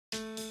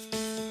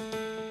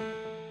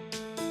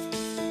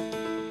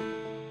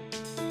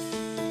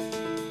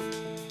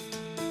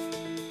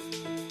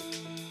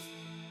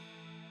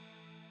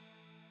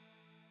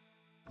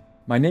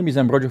My name is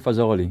Ambrogio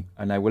Fasoli,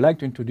 and I would like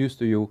to introduce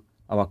to you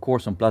our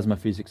course on plasma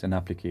physics and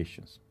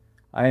applications.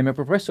 I am a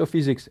professor of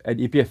physics at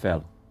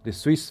EPFL, the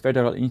Swiss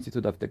Federal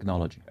Institute of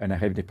Technology, and I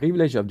have the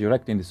privilege of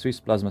directing the Swiss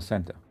Plasma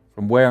Center,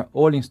 from where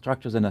all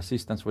instructors and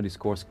assistants for this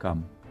course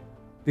come.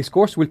 This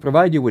course will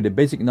provide you with the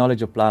basic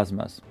knowledge of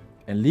plasmas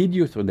and lead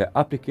you through their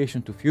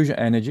application to fusion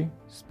energy,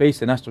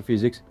 space and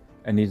astrophysics,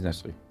 and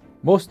industry.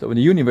 Most of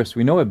the universe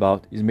we know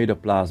about is made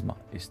of plasma,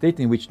 a state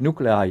in which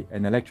nuclei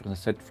and electrons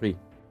are set free,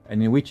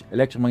 and in which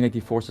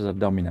electromagnetic forces are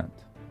dominant.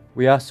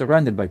 We are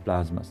surrounded by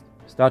plasmas,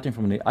 starting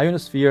from the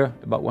ionosphere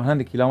about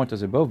 100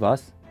 kilometers above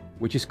us,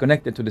 which is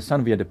connected to the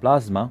Sun via the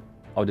plasma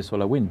of the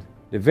solar wind.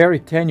 The very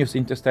tenuous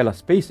interstellar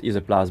space is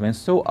a plasma, and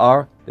so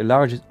are the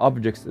largest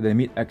objects that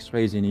emit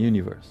X-rays in the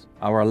universe.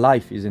 Our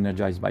life is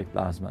energized by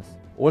plasmas.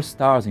 All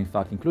stars, in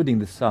fact, including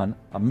the Sun,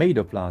 are made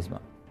of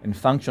plasma and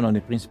function on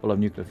the principle of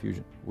nuclear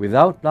fusion.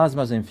 Without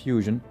plasmas and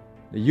fusion,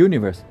 the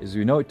universe as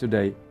we know it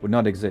today would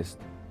not exist.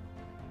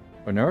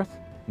 On Earth,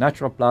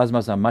 natural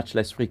plasmas are much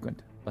less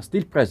frequent, but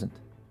still present.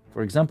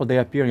 For example, they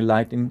appear in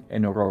lightning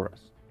and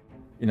auroras.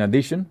 In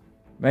addition,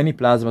 many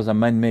plasmas are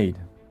man-made.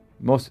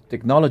 Most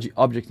technology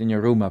objects in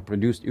your room are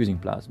produced using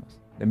plasmas.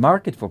 The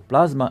market for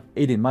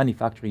plasma-aided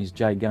manufacturing is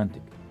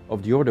gigantic,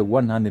 of the order of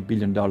 $100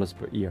 billion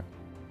per year.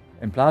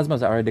 And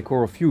plasmas are at the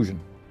core of fusion,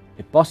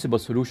 a possible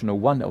solution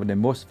of one of the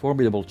most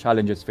formidable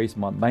challenges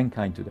faced by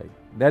mankind today,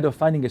 that of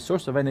finding a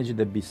source of energy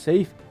that be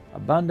safe,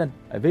 abundant,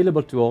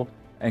 available to all,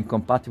 and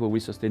compatible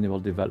with sustainable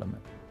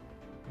development.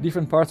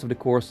 Different parts of the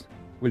course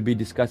will be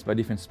discussed by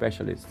different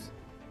specialists,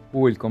 who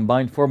will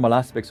combine formal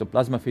aspects of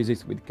plasma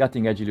physics with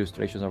cutting-edge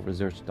illustrations of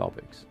research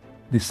topics.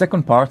 The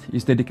second part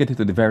is dedicated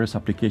to the various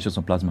applications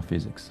of plasma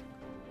physics.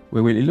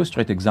 We will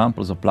illustrate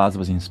examples of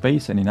plasmas in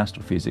space and in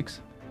astrophysics.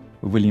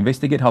 We will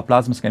investigate how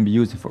plasmas can be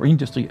used for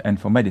industry and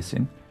for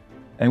medicine,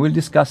 and we'll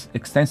discuss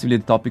extensively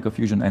the topic of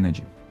fusion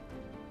energy.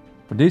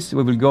 For this,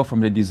 we will go from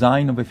the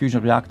design of a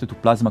fusion reactor to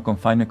plasma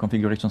confinement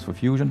configurations for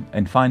fusion,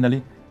 and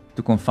finally,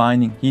 to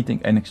confining,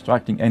 heating, and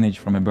extracting energy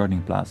from a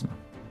burning plasma.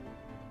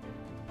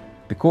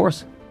 The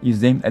course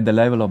is aimed at the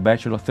level of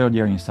bachelor third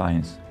year in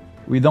science,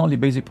 with only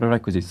basic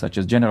prerequisites such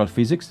as general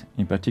physics,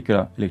 in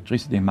particular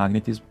electricity and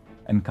magnetism,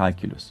 and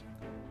calculus.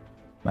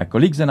 My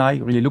colleagues and I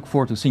really look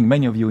forward to seeing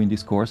many of you in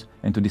this course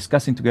and to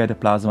discussing together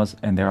plasmas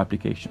and their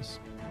applications.